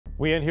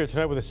We end here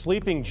tonight with a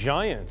sleeping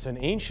giant, an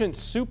ancient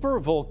super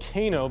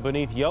volcano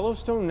beneath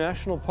Yellowstone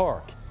National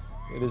Park.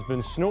 It has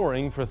been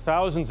snoring for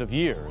thousands of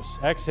years,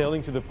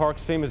 exhaling through the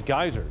park's famous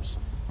geysers.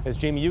 As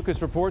Jamie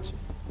Yukas reports,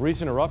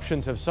 recent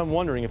eruptions have some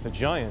wondering if the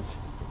giant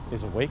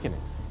is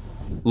awakening.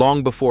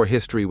 Long before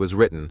history was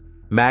written,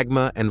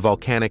 magma and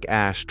volcanic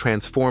ash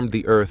transformed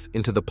the Earth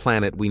into the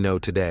planet we know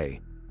today.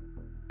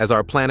 As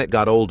our planet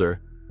got older,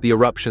 the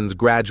eruptions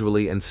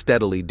gradually and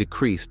steadily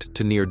decreased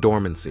to near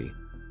dormancy.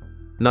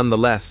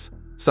 Nonetheless,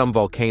 some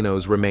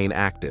volcanoes remain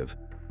active,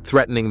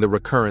 threatening the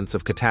recurrence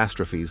of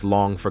catastrophes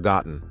long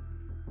forgotten.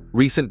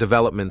 Recent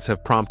developments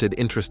have prompted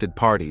interested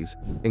parties,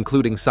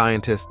 including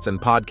scientists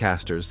and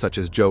podcasters such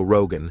as Joe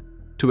Rogan,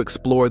 to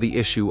explore the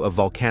issue of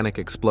volcanic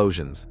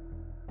explosions.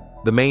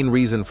 The main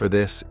reason for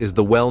this is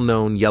the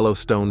well-known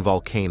Yellowstone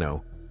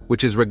Volcano,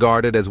 which is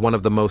regarded as one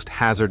of the most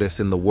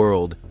hazardous in the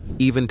world,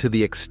 even to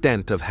the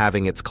extent of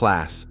having its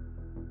class,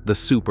 the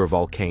Super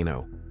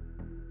Volcano.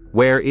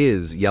 Where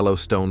is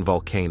Yellowstone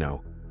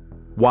Volcano?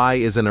 Why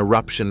is an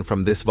eruption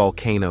from this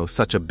volcano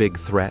such a big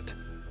threat?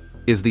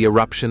 Is the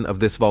eruption of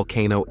this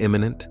volcano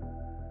imminent?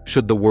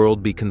 Should the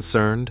world be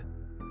concerned?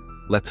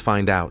 Let's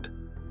find out.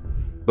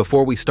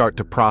 Before we start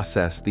to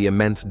process the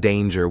immense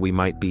danger we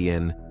might be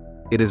in,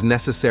 it is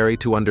necessary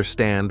to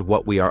understand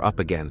what we are up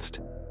against.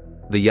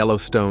 The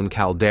Yellowstone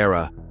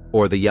caldera,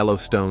 or the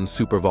Yellowstone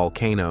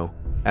supervolcano,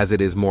 as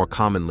it is more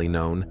commonly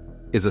known,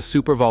 is a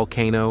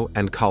supervolcano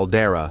and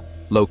caldera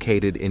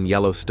located in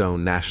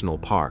Yellowstone National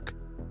Park.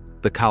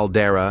 The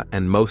caldera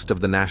and most of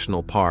the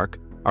national park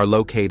are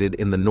located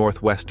in the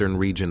northwestern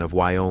region of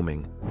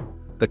Wyoming.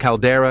 The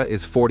caldera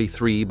is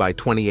 43 by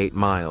 28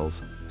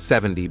 miles,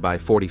 70 by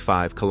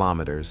 45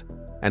 kilometers,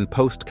 and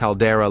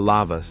post-caldera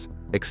lavas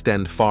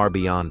extend far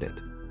beyond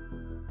it.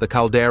 The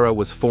caldera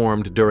was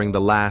formed during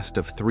the last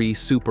of 3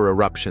 super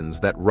eruptions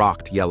that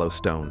rocked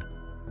Yellowstone.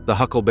 The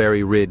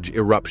Huckleberry Ridge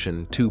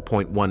eruption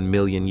 2.1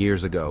 million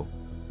years ago,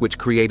 which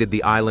created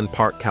the Island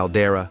Park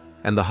caldera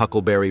and the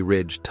Huckleberry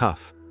Ridge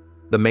tuff.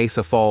 The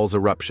Mesa Falls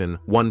eruption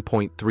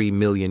 1.3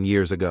 million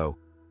years ago,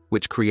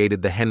 which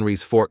created the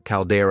Henry's Fork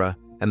caldera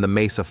and the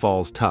Mesa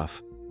Falls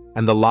tuff,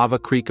 and the Lava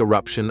Creek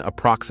eruption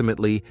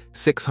approximately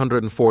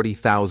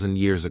 640,000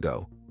 years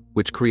ago,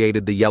 which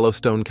created the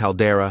Yellowstone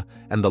caldera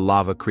and the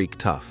Lava Creek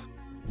tuff.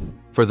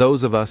 For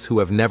those of us who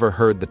have never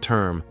heard the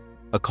term,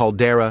 a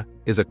caldera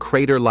is a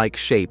crater-like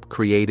shape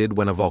created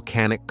when a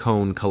volcanic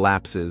cone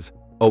collapses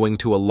owing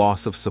to a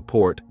loss of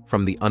support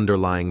from the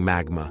underlying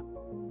magma.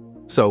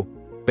 So,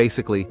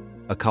 basically,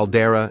 a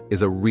caldera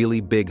is a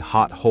really big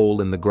hot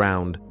hole in the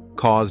ground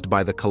caused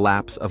by the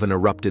collapse of an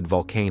erupted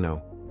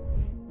volcano.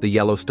 The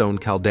Yellowstone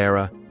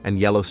caldera and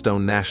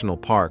Yellowstone National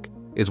Park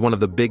is one of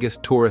the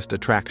biggest tourist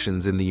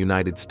attractions in the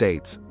United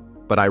States,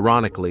 but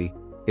ironically,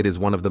 it is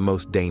one of the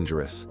most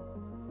dangerous.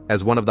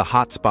 As one of the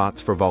hot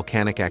spots for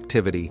volcanic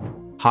activity,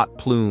 hot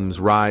plumes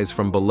rise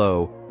from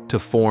below to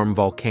form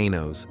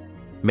volcanoes,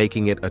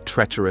 making it a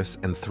treacherous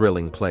and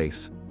thrilling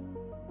place.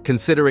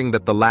 Considering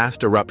that the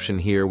last eruption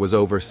here was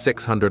over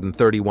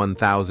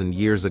 631,000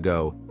 years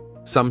ago,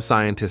 some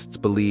scientists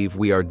believe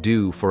we are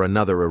due for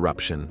another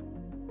eruption.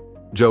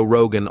 Joe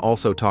Rogan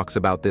also talks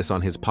about this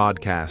on his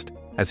podcast,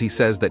 as he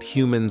says that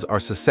humans are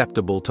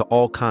susceptible to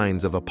all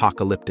kinds of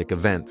apocalyptic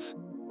events.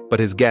 But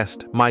his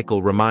guest,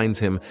 Michael, reminds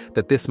him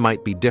that this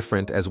might be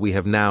different as we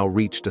have now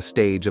reached a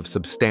stage of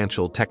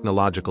substantial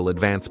technological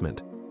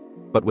advancement.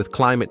 But with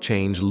climate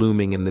change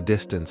looming in the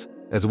distance,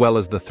 as well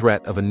as the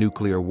threat of a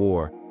nuclear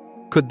war,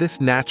 could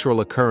this natural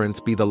occurrence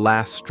be the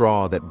last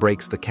straw that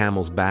breaks the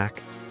camel's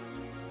back?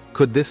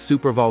 Could this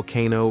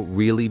supervolcano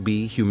really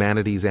be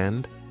humanity's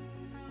end?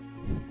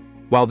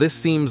 While this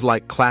seems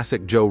like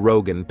classic Joe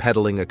Rogan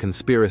peddling a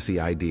conspiracy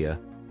idea,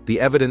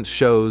 the evidence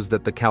shows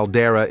that the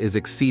caldera is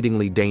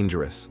exceedingly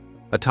dangerous,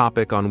 a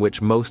topic on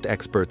which most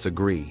experts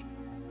agree.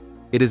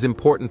 It is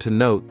important to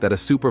note that a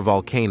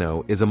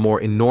supervolcano is a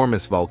more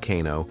enormous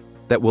volcano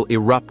that will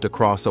erupt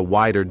across a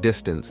wider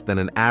distance than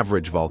an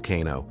average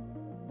volcano.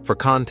 For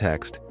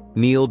context,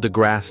 Neil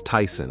deGrasse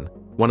Tyson,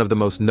 one of the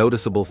most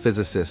noticeable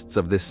physicists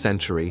of this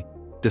century,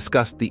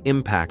 discussed the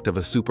impact of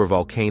a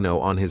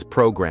supervolcano on his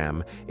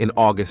program in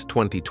August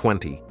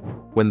 2020,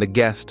 when the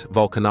guest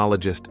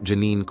volcanologist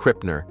Janine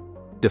Krippner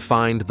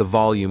defined the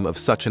volume of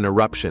such an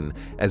eruption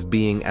as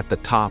being at the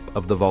top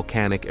of the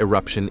volcanic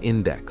eruption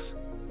index.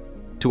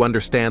 To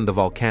understand the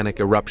volcanic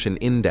eruption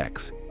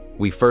index,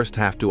 we first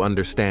have to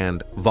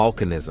understand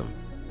volcanism.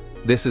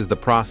 This is the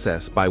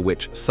process by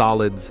which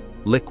solids,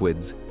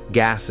 liquids,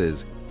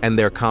 gases, and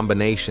their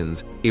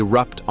combinations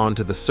erupt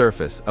onto the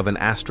surface of an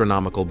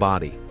astronomical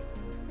body.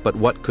 But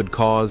what could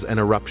cause an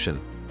eruption?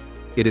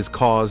 It is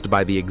caused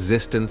by the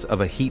existence of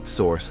a heat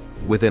source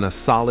within a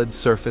solid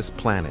surface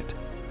planet,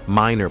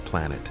 minor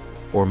planet,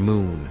 or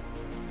moon.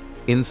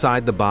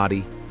 Inside the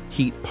body,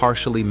 heat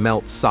partially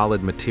melts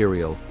solid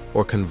material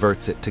or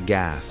converts it to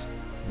gas.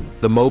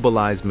 The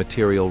mobilized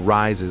material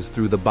rises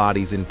through the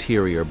body's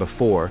interior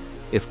before,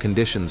 if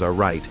conditions are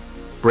right,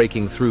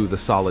 breaking through the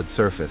solid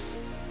surface.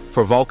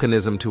 For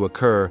volcanism to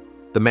occur,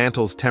 the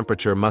mantle's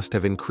temperature must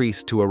have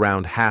increased to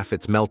around half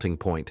its melting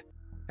point.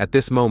 At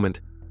this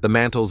moment, the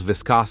mantle's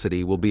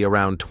viscosity will be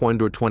around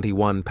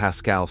 221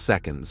 Pascal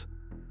seconds.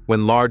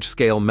 When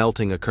large-scale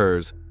melting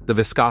occurs, the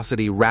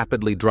viscosity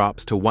rapidly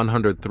drops to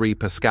 103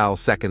 Pascal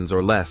seconds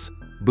or less,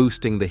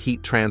 boosting the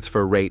heat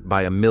transfer rate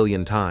by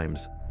 1,000,000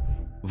 times.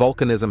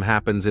 Volcanism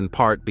happens in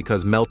part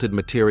because melted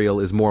material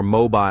is more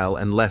mobile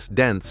and less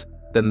dense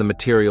than the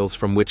materials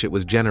from which it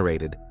was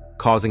generated,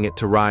 causing it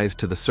to rise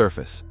to the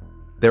surface.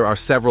 There are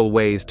several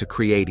ways to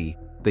create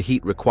the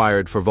heat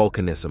required for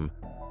volcanism,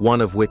 one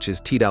of which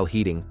is tidal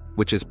heating,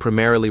 which is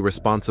primarily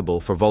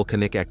responsible for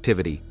volcanic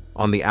activity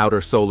on the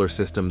outer solar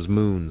system's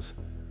moons.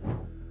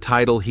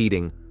 Tidal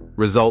heating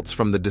results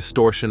from the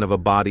distortion of a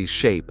body's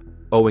shape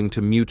owing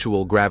to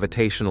mutual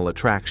gravitational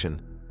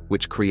attraction,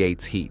 which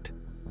creates heat.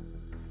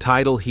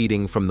 Tidal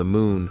heating from the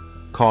moon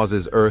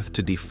causes Earth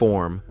to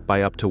deform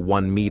by up to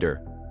 1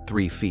 meter,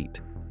 3 feet.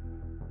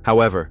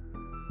 However,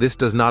 this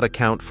does not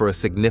account for a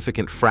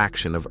significant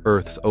fraction of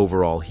Earth's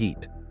overall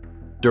heat.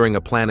 During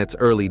a planet's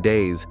early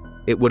days,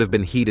 it would have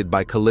been heated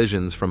by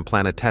collisions from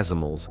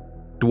planetesimals,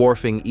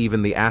 dwarfing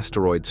even the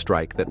asteroid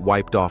strike that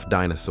wiped off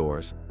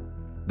dinosaurs.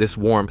 This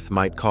warmth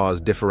might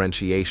cause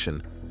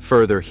differentiation,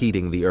 further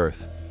heating the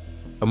Earth.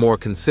 A more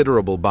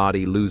considerable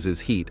body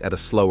loses heat at a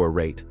slower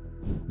rate.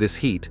 This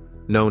heat,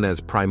 known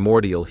as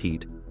primordial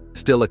heat,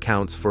 still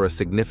accounts for a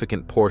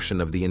significant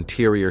portion of the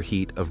interior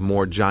heat of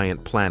more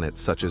giant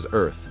planets such as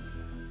Earth.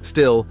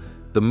 Still,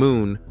 the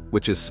Moon,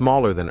 which is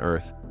smaller than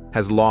Earth,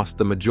 has lost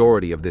the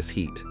majority of this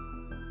heat.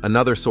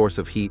 Another source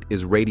of heat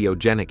is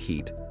radiogenic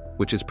heat,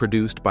 which is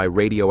produced by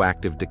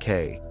radioactive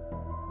decay.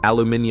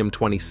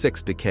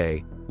 Aluminium-26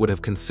 decay would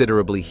have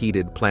considerably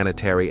heated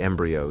planetary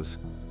embryos.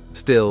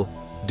 Still,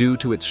 due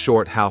to its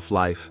short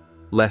half-life,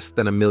 less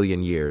than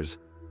 1,000,000 years,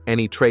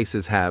 any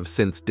traces have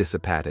since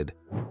dissipated.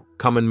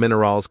 Common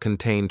minerals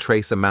contain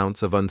trace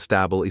amounts of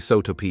unstable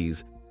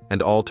isotopes,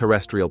 and all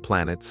terrestrial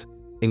planets,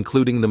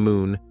 including the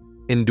Moon,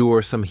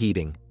 endure some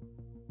heating.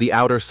 The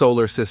outer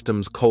solar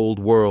system's cold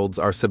worlds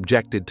are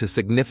subjected to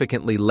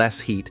significantly less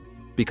heat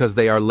because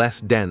they are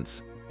less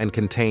dense and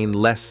contain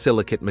less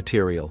silicate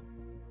material.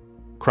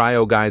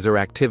 Cryogeyser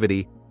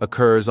activity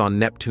occurs on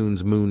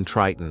Neptune's moon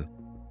Triton,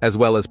 as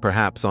well as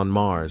perhaps on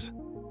Mars.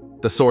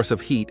 The source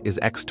of heat is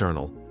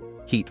external,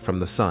 heat from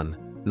the sun,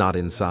 not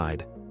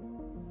inside.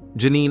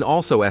 Janine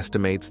also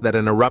estimates that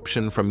an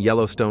eruption from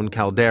Yellowstone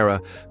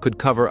caldera could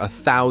cover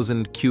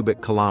 1,000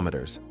 cubic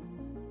kilometers.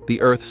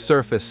 The Earth's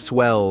surface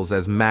swells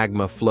as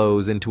magma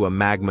flows into a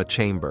magma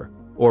chamber,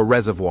 or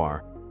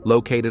reservoir,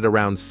 located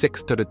around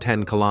 6 to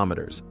 10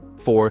 kilometers,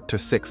 4 to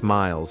 6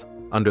 miles,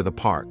 under the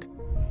park.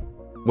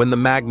 When the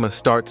magma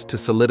starts to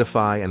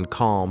solidify and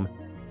calm,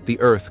 the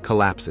Earth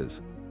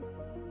collapses.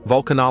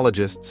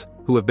 Volcanologists,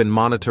 who have been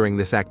monitoring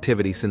this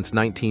activity since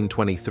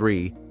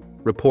 1923,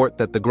 report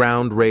that the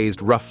ground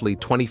raised roughly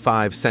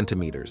 25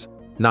 centimeters,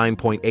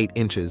 9.8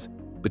 inches,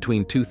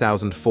 between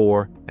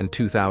 2004 and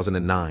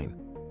 2009.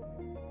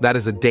 That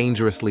is a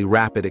dangerously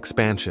rapid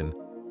expansion,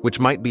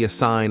 which might be a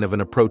sign of an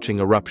approaching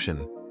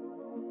eruption.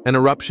 An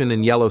eruption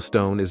in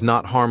Yellowstone is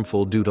not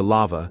harmful due to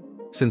lava,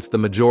 since the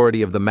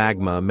majority of the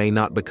magma may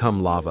not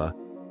become lava,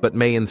 but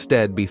may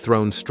instead be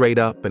thrown straight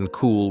up and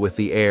cool with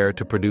the air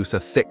to produce a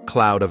thick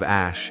cloud of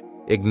ash,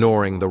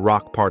 ignoring the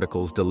rock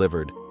particles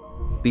delivered.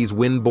 These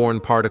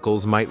wind-borne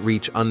particles might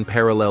reach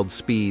unparalleled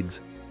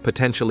speeds,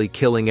 potentially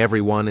killing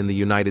everyone in the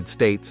United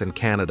States and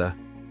Canada.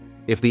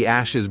 If the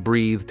ash is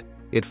breathed,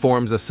 it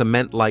forms a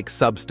cement-like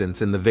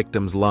substance in the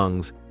victim's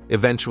lungs,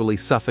 eventually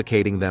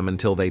suffocating them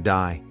until they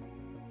die.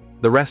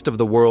 The rest of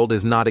the world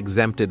is not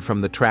exempted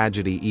from the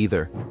tragedy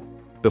either.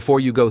 Before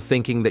you go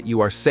thinking that you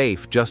are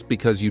safe just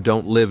because you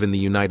don't live in the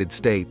United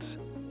States,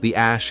 the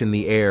ash in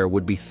the air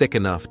would be thick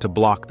enough to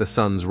block the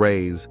sun's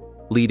rays,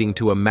 leading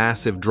to a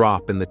massive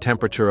drop in the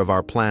temperature of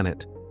our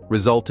planet,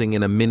 resulting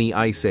in a mini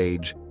ice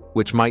age,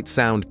 which might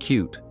sound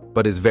cute,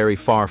 but is very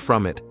far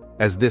from it,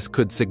 as this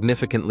could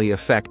significantly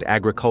affect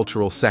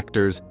agricultural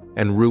sectors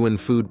and ruin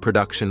food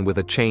production with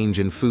a change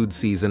in food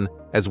season,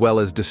 as well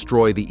as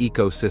destroy the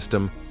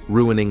ecosystem,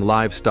 ruining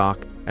livestock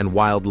and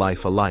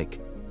wildlife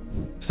alike.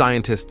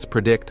 Scientists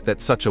predict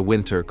that such a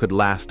winter could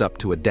last up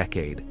to a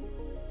decade.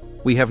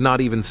 We have not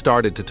even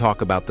started to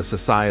talk about the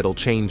societal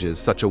changes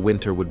such a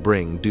winter would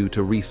bring due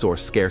to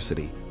resource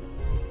scarcity.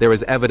 There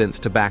is evidence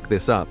to back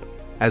this up,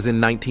 as in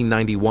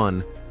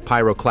 1991,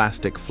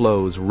 pyroclastic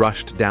flows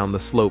rushed down the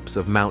slopes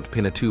of Mount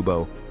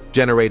Pinatubo,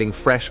 generating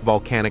fresh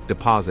volcanic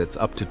deposits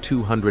up to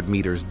 200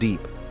 meters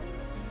deep.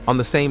 On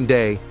the same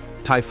day,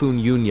 Typhoon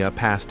Yunya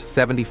passed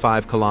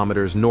 75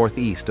 kilometers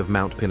northeast of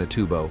Mount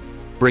Pinatubo,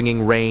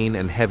 bringing rain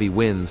and heavy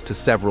winds to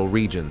several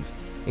regions,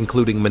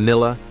 including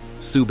Manila,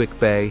 Subic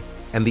Bay,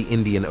 and the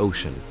Indian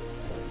Ocean.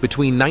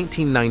 Between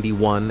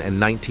 1991 and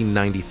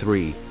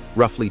 1993,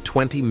 roughly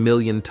 20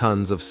 million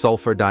tons of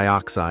sulfur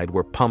dioxide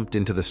were pumped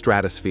into the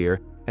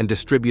stratosphere and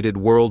distributed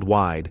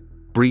worldwide,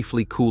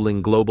 briefly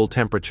cooling global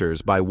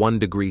temperatures by 1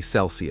 degree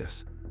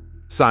Celsius.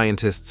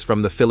 Scientists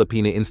from the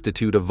Filipino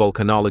Institute of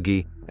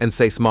Volcanology and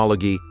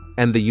Seismology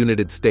and the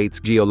United States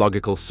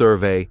Geological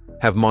Survey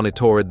have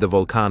monitored the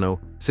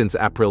volcano since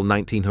April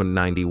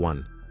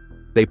 1991.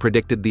 They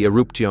predicted the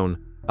eruption,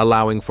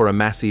 allowing for a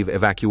massive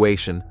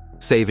evacuation,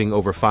 saving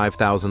over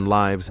 5,000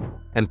 lives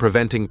and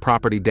preventing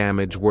property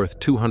damage worth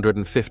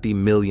 $250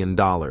 million.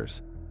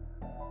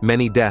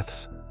 Many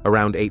deaths,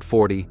 around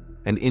 840,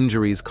 and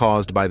injuries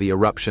caused by the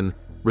eruption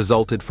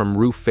resulted from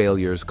roof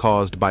failures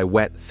caused by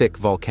wet, thick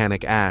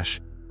volcanic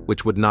ash,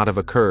 which would not have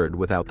occurred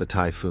without the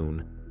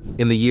typhoon.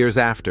 In the years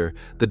after,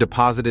 the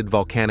deposited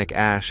volcanic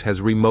ash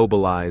has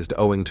remobilized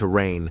owing to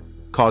rain,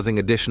 causing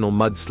additional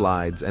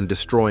mudslides and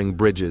destroying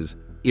bridges,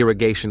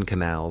 irrigation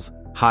canals,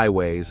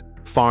 highways,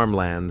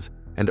 farmlands,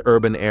 and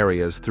urban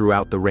areas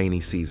throughout the rainy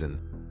season.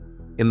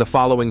 In the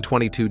following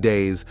 22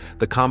 days,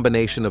 the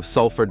combination of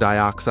sulfur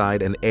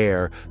dioxide and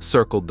air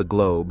circled the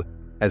globe,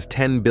 as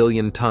 10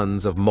 billion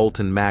tons of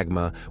molten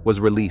magma was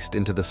released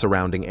into the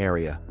surrounding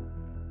area.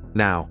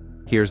 Now,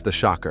 here's the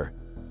shocker.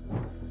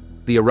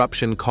 The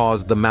eruption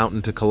caused the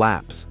mountain to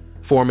collapse,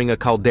 forming a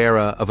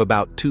caldera of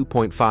about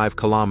 2.5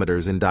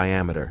 kilometers in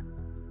diameter.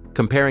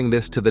 Comparing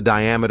this to the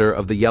diameter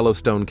of the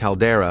Yellowstone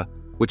caldera,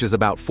 which is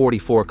about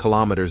 44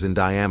 kilometers in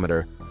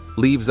diameter,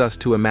 leaves us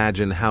to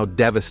imagine how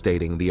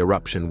devastating the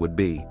eruption would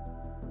be.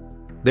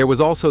 There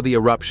was also the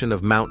eruption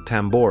of Mount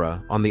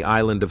Tambora on the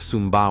island of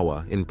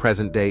Sumbawa in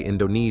present-day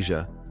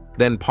Indonesia,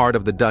 then part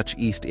of the Dutch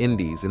East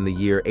Indies in the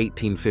year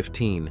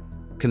 1815,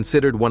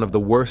 considered one of the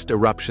worst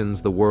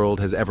eruptions the world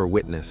has ever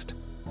witnessed.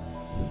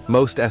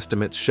 Most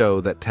estimates show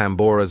that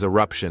Tambora's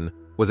eruption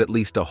was at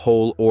least a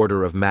whole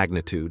order of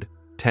magnitude,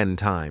 10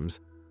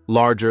 times,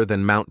 larger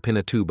than Mount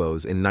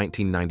Pinatubo's in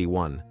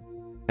 1991.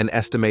 An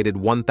estimated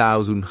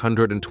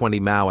 1,120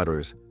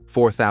 meters,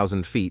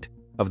 4,000 feet,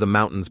 of the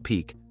mountain's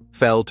peak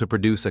fell to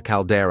produce a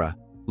caldera,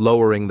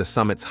 lowering the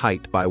summit's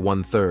height by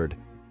 1/3.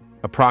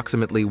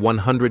 Approximately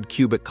 100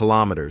 cubic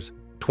kilometers,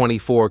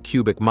 24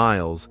 cubic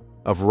miles,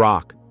 of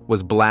rock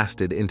was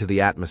blasted into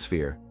the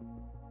atmosphere.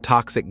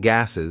 Toxic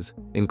gases,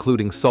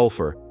 including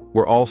sulfur,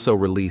 were also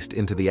released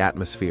into the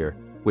atmosphere,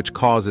 which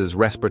causes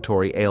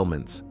respiratory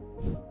ailments.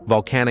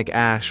 Volcanic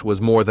ash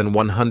was more than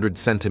 100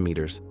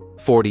 centimeters,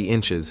 40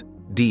 inches,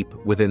 deep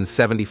within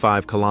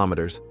 75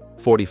 kilometers,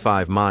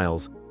 45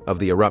 miles, of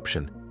the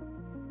eruption.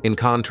 In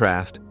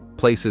contrast,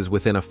 places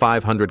within a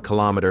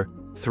 500-kilometer,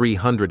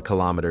 300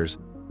 kilometers,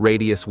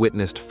 radius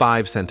witnessed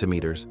 5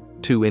 centimeters,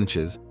 2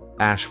 inches,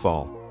 ash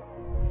fall.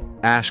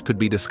 Ash could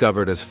be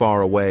discovered as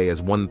far away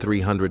as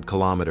 1,300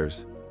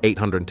 kilometers,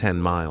 810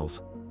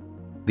 miles.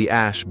 The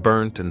ash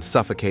burnt and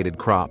suffocated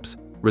crops,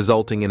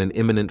 resulting in an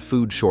imminent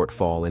food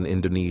shortfall in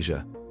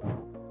Indonesia.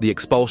 The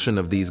expulsion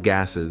of these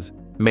gases,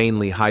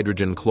 mainly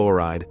hydrogen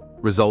chloride,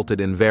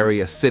 resulted in very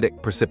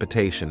acidic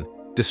precipitation,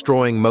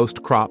 destroying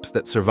most crops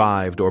that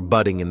survived or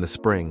budding in the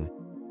spring.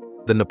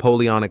 The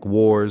Napoleonic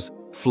Wars,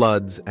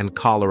 floods, and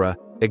cholera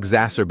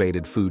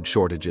exacerbated food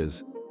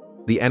shortages.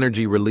 The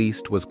energy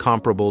released was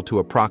comparable to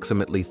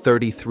approximately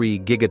 33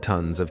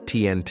 gigatons of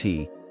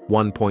TNT,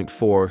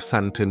 1.4 ×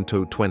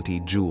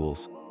 1020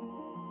 joules.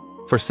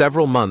 For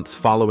several months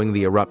following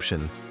the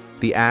eruption,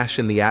 the ash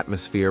in the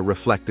atmosphere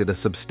reflected a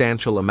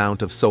substantial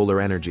amount of solar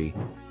energy,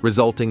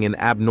 resulting in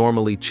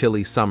abnormally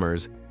chilly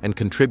summers and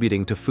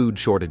contributing to food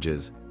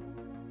shortages.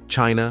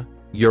 China,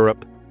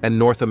 Europe, and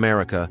North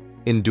America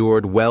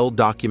endured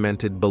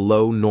well-documented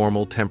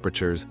below-normal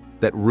temperatures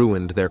that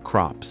ruined their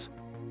crops.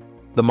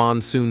 The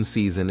monsoon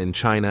season in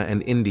China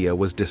and India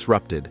was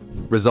disrupted,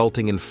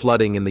 resulting in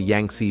flooding in the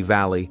Yangtze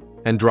Valley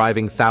and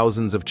driving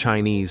thousands of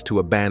Chinese to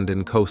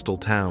abandon coastal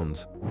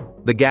towns.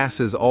 The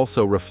gases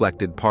also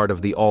reflected part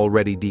of the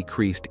already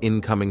decreased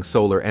incoming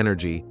solar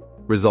energy,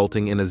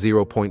 resulting in a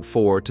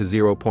 0.4 to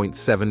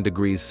 0.7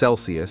 degrees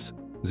Celsius,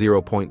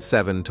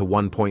 0.7 to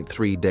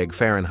 1.3 deg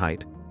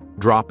Fahrenheit,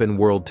 drop in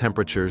world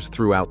temperatures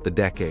throughout the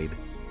decade.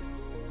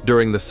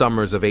 During the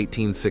summers of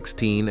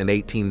 1816 and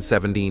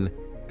 1817,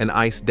 an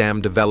ice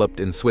dam developed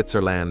in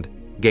Switzerland,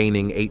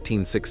 gaining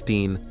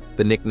 1816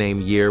 the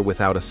nickname Year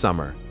Without a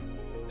Summer.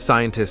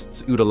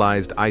 Scientists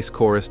utilized ice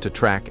cores to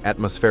track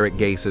atmospheric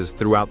gases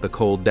throughout the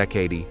cold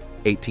decade,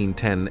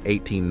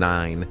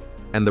 1810-1809,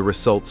 and the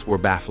results were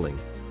baffling.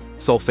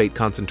 Sulfate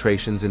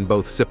concentrations in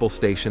both Sippel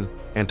Station,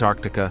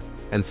 Antarctica,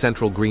 and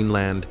central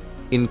Greenland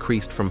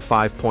increased from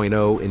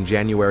 5.0 in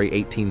January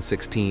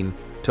 1816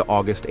 to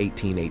August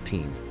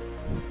 1818.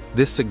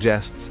 This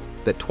suggests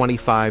that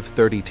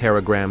 25-30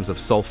 teragrams of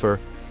sulfur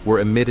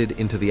were emitted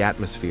into the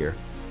atmosphere,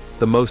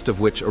 the most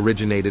of which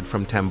originated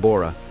from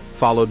Tambora,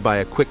 followed by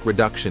a quick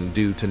reduction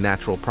due to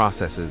natural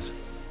processes.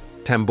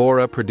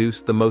 Tambora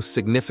produced the most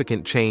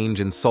significant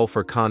change in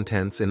sulfur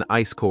contents in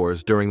ice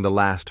cores during the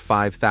last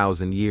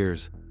 5,000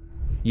 years.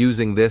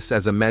 Using this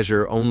as a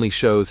measure only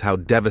shows how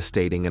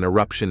devastating an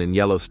eruption in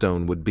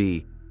Yellowstone would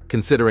be,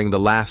 considering the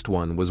last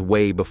one was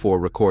way before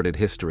recorded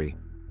history.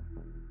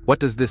 What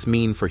does this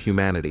mean for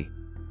humanity?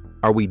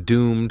 Are we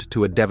doomed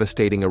to a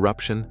devastating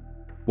eruption?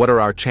 What are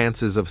our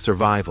chances of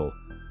survival?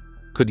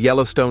 Could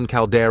Yellowstone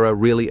caldera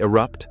really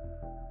erupt?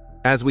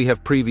 As we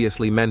have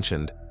previously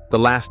mentioned, the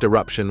last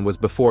eruption was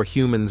before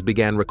humans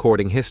began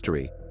recording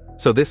history,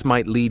 So this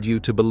might lead you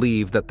to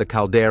believe that the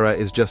caldera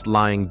is just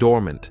lying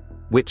dormant,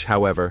 which,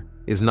 however,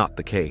 is not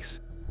the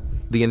case.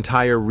 The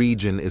entire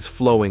region is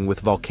flowing with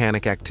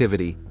volcanic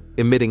activity,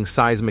 emitting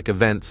seismic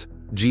events,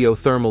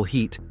 geothermal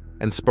heat,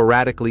 and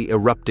sporadically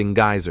erupting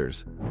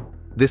geysers.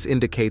 This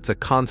indicates a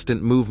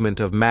constant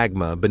movement of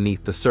magma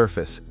beneath the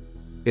surface.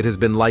 It has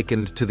been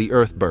likened to the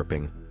earth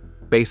burping,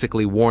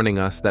 basically warning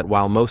us that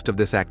while most of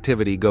this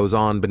activity goes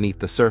on beneath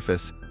the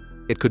surface,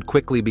 it could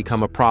quickly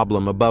become a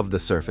problem above the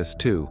surface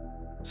too,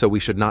 so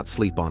we should not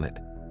sleep on it.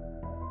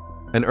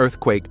 An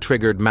earthquake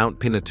triggered Mount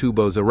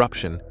Pinatubo's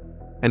eruption,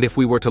 and if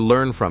we were to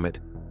learn from it,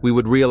 we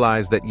would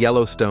realize that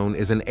Yellowstone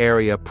is an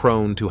area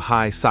prone to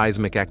high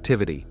seismic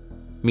activity,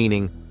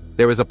 meaning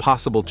there is a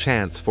possible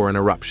chance for an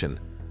eruption.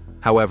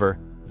 However,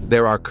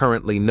 there are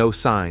currently no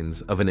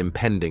signs of an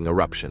impending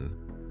eruption.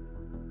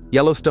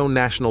 Yellowstone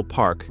National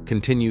Park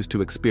continues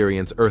to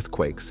experience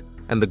earthquakes,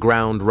 and the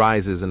ground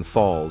rises and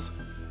falls,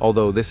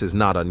 although this is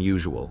not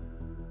unusual.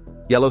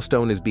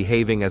 Yellowstone is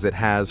behaving as it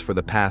has for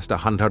the past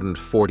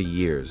 140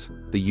 years,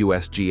 the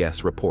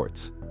USGS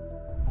reports.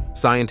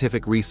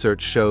 Scientific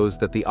research shows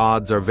that the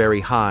odds are very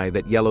high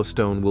that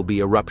Yellowstone will be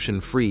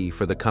eruption-free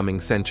for the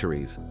coming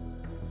centuries.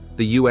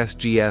 The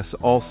USGS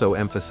also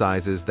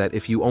emphasizes that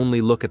if you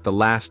only look at the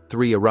last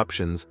 3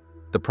 eruptions,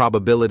 the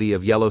probability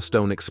of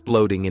Yellowstone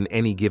exploding in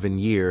any given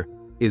year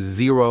is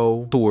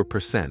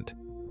 0%,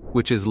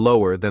 which is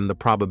lower than the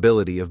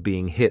probability of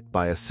being hit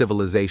by a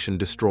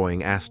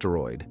civilization-destroying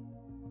asteroid.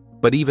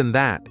 But even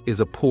that is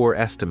a poor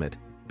estimate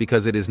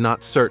because it is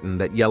not certain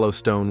that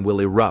Yellowstone will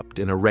erupt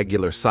in a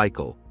regular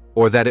cycle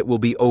or that it will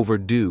be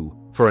overdue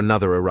for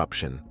another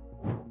eruption.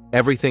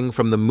 Everything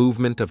from the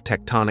movement of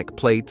tectonic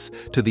plates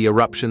to the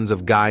eruptions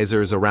of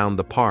geysers around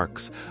the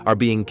parks are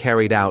being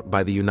carried out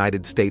by the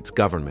United States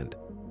government,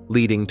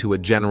 leading to a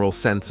general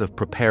sense of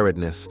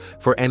preparedness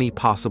for any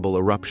possible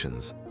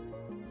eruptions.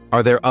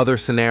 Are there other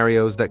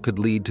scenarios that could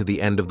lead to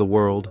the end of the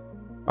world?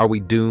 Are we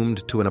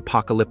doomed to an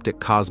apocalyptic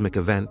cosmic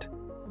event?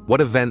 What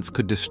events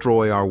could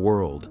destroy our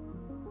world?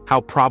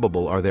 How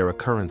probable are their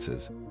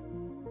occurrences?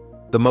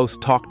 The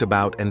most talked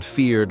about and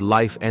feared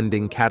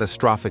life-ending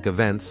catastrophic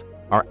events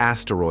are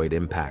asteroid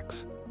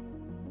impacts.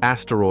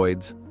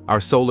 Asteroids,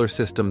 our solar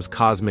system's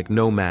cosmic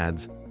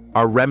nomads,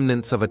 are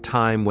remnants of a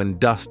time when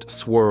dust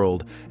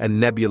swirled and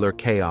nebular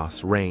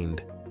chaos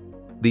reigned.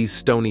 These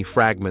stony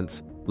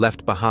fragments,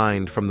 left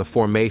behind from the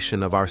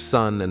formation of our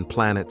sun and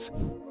planets,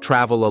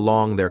 travel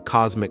along their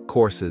cosmic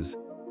courses,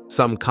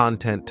 some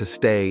content to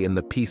stay in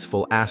the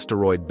peaceful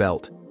asteroid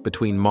belt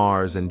between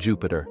Mars and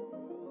Jupiter,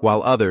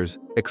 while others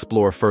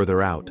explore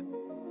further out.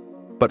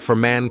 But for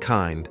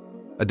mankind,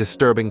 a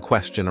disturbing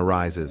question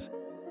arises.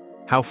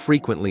 How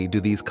frequently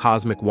do these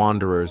cosmic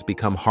wanderers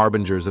become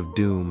harbingers of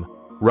doom,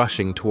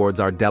 rushing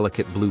towards our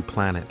delicate blue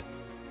planet?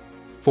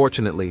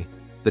 Fortunately,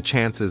 the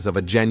chances of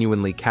a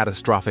genuinely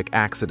catastrophic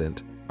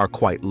accident are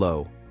quite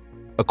low.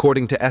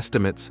 According to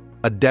estimates,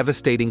 a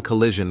devastating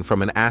collision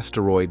from an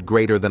asteroid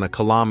greater than a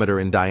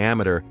kilometer in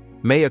diameter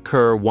may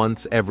occur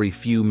once every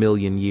few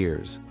million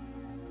years.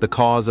 The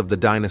cause of the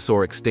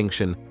dinosaur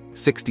extinction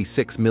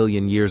 66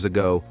 million years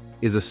ago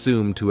is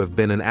assumed to have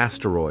been an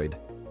asteroid,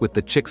 with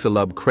the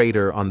Chicxulub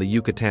crater on the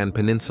Yucatan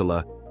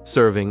Peninsula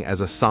serving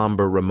as a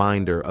somber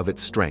reminder of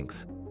its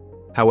strength.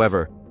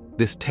 However,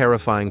 this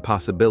terrifying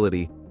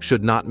possibility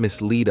should not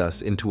mislead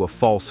us into a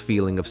false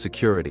feeling of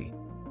security.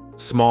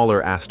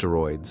 Smaller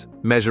asteroids,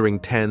 measuring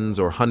tens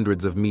or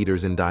hundreds of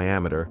meters in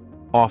diameter,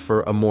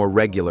 offer a more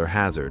regular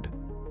hazard.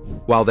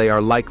 While they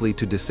are likely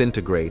to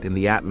disintegrate in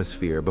the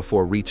atmosphere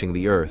before reaching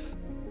the Earth,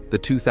 the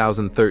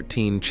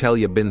 2013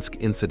 Chelyabinsk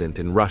incident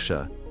in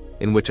Russia,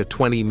 in which a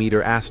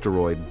 20-meter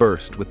asteroid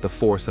burst with the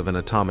force of an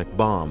atomic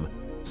bomb,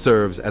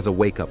 serves as a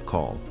wake-up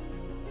call.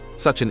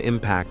 Such an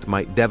impact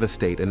might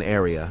devastate an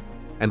area,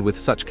 and with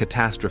such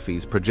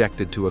catastrophes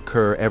projected to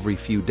occur every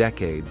few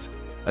decades,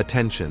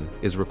 attention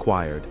is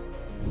required.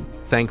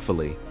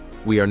 Thankfully,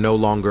 we are no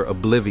longer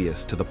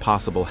oblivious to the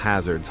possible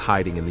hazards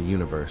hiding in the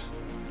universe.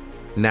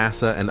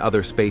 NASA and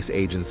other space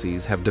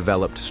agencies have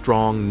developed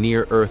strong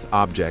near-Earth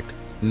object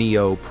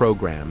 (NEO)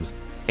 programs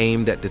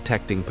aimed at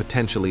detecting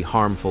potentially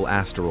harmful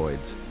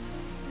asteroids.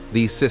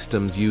 These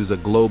systems use a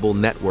global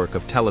network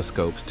of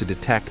telescopes to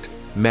detect,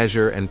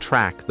 measure, and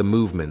track the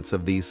movements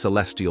of these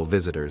celestial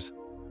visitors.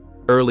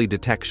 Early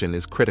detection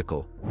is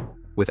critical.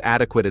 With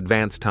adequate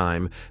advance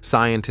time,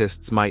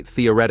 scientists might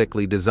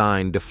theoretically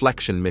design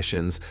deflection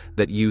missions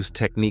that use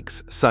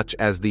techniques such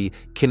as the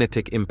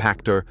kinetic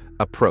impactor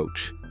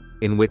approach,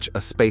 in which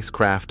a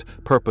spacecraft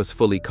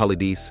purposefully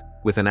collides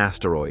with an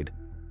asteroid,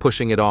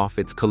 pushing it off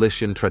its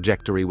collision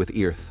trajectory with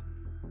Earth.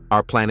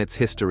 Our planet's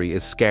history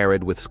is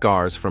scarred with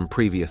scars from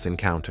previous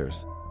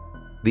encounters.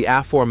 The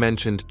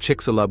aforementioned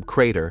Chicxulub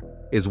crater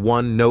is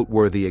one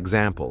noteworthy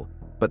example,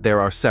 but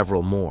there are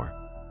several more.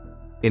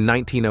 In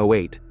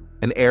 1908,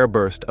 an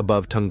airburst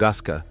above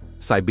Tunguska,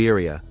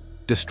 Siberia,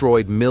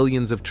 destroyed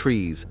millions of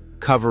trees,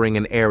 covering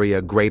an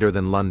area greater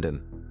than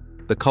London.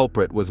 The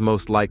culprit was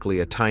most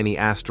likely a tiny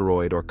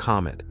asteroid or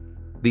comet.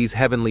 These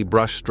heavenly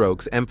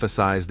brushstrokes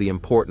emphasize the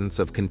importance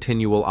of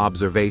continual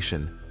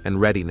observation,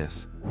 and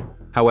readiness.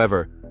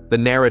 However, the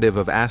narrative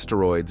of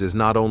asteroids is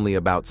not only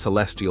about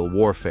celestial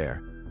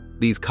warfare.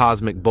 These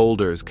cosmic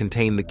boulders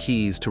contain the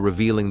keys to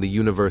revealing the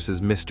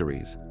universe's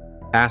mysteries.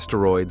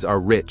 Asteroids are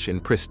rich in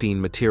pristine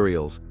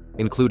materials,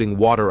 including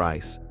water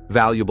ice,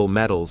 valuable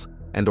metals,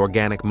 and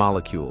organic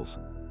molecules.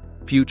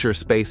 Future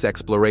space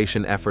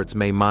exploration efforts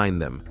may mine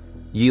them,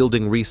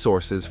 yielding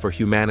resources for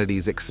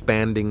humanity's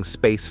expanding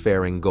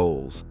spacefaring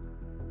goals.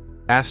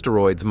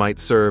 Asteroids might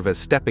serve as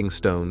stepping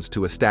stones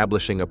to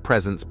establishing a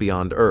presence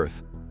beyond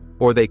Earth,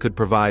 or they could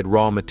provide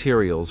raw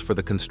materials for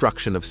the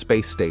construction of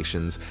space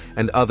stations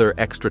and other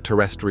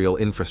extraterrestrial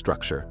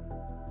infrastructure.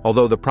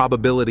 Although the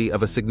probability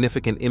of a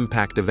significant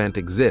impact event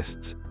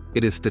exists,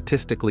 it is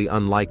statistically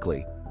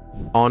unlikely.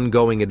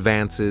 Ongoing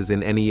advances in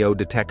NEO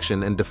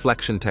detection and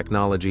deflection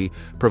technology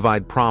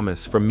provide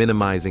promise for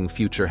minimizing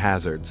future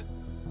hazards.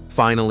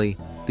 Finally,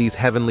 these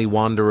heavenly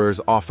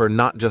wanderers offer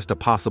not just a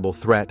possible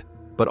threat,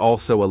 but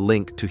also a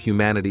link to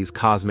humanity's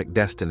cosmic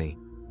destiny.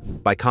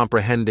 By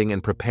comprehending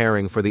and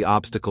preparing for the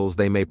obstacles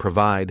they may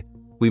provide,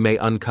 we may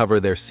uncover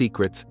their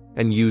secrets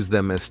and use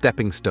them as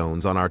stepping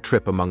stones on our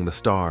trip among the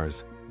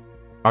stars.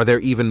 Are there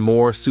even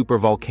more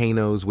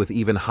supervolcanoes with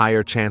even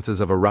higher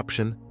chances of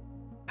eruption?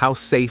 How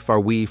safe are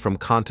we from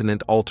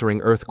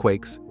continent-altering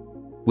earthquakes?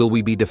 Will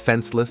we be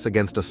defenseless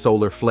against a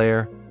solar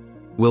flare?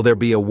 Will there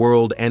be a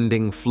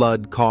world-ending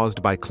flood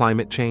caused by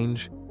climate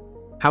change?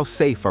 How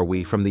safe are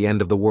we from the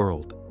end of the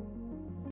world?